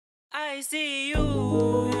I see you.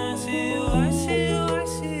 I see you, I see you, I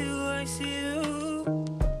see you, I see you.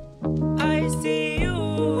 I see you.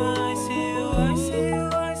 I see you, I see you,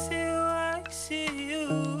 I see you, I see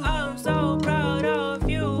you. I'm so proud of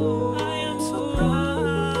you. I am so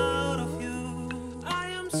proud of you.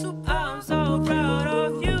 I'm so proud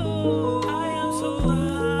of you. I am so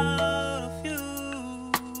proud of you.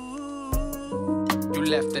 You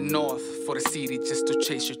left the north for the city just to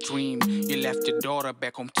chase your dream. You left your daughter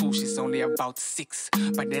back home too, she's only about 6.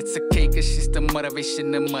 But that's okay, cause she's the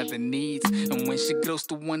motivation the mother needs. And when she grows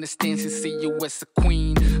to understand, she see you as a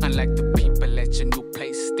queen. Unlike the people at your new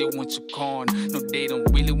place, they want you gone. No, they don't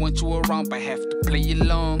really want you around, but have to play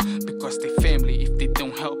along. Because they family, if they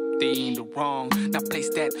don't help, they in the wrong. Now place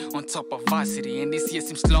that on top of varsity, and this year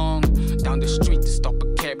seems long. Down the street to stop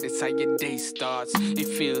a cab, that's how your day starts. It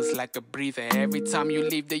feels like a breather every time you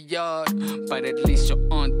leave the yard. But at least you're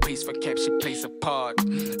on pace for cab, she plays a part.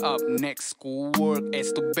 Up next, schoolwork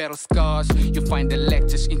adds to battle scars. You find the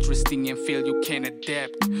lectures interesting and feel you can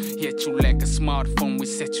adapt. Yet you lack a smartphone, which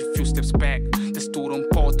sets you a few steps back. The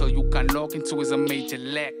student portal you can log into is a major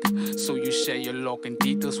lack. So you share your login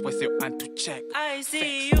details with your aunt to check. I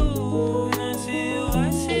see you. I see you,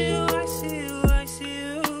 I see you, I see you, I see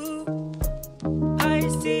you. I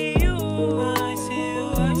see you. I see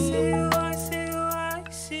you, I see you, I see you, I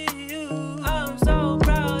see you. I'm so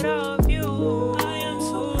proud of you. I am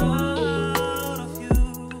so proud of you.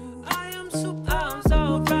 I am so proud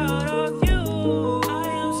of you. I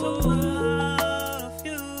am so proud of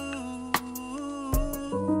you.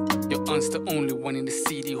 Your aunt's the only one in the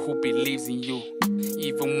city who believes in you.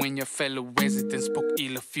 Even when your fellow residents spoke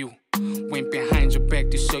ill of you. Went behind your back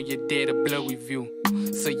to show your dad a blurry view.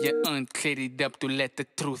 So your aunt cleared it up to let the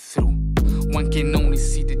truth through. One can only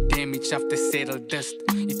see the damage after settled dust.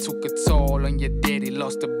 It took a toll on your dad, he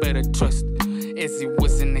lost a bit of trust. As he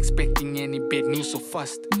wasn't expecting any bad news so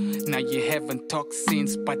fast. Now you haven't talked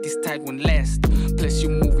since, but this tide won't last. Plus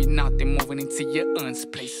you're moving out and moving into your aunt's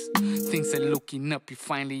place. Things are looking up, you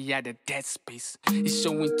finally out of that space. It's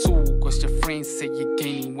showing too, cause your friends say you're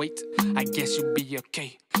gaining weight. I guess you'll be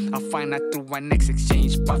okay. I'll find out through our next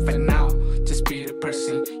exchange. But for now, just be the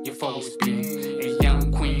person you've always been. A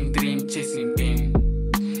young queen, dream chasing being.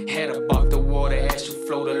 Head above the water as you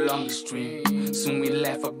float along the stream. Soon we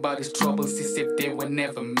laugh about his troubles as if they were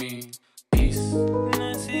never mean. Peace.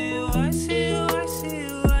 I see you, I see you, I see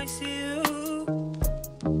you, I see you.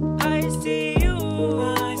 I see you.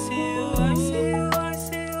 I see you, I see you, I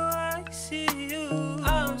see you, I see you.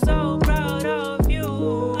 I'm so proud of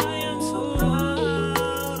you. I am so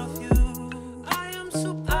proud of you. I am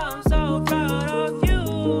so proud of you.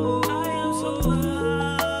 I am so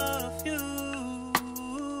proud of you.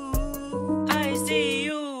 I see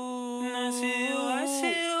you. I see you, I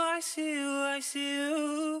see you, I see you, I see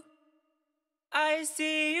you. I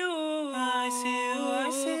see you. I see you, I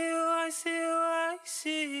see you, I see you, I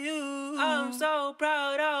see you. I'm so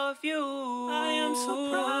proud of you. I am so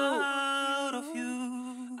proud of you.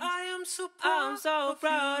 I am so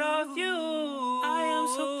proud of you. I am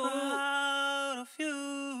so proud.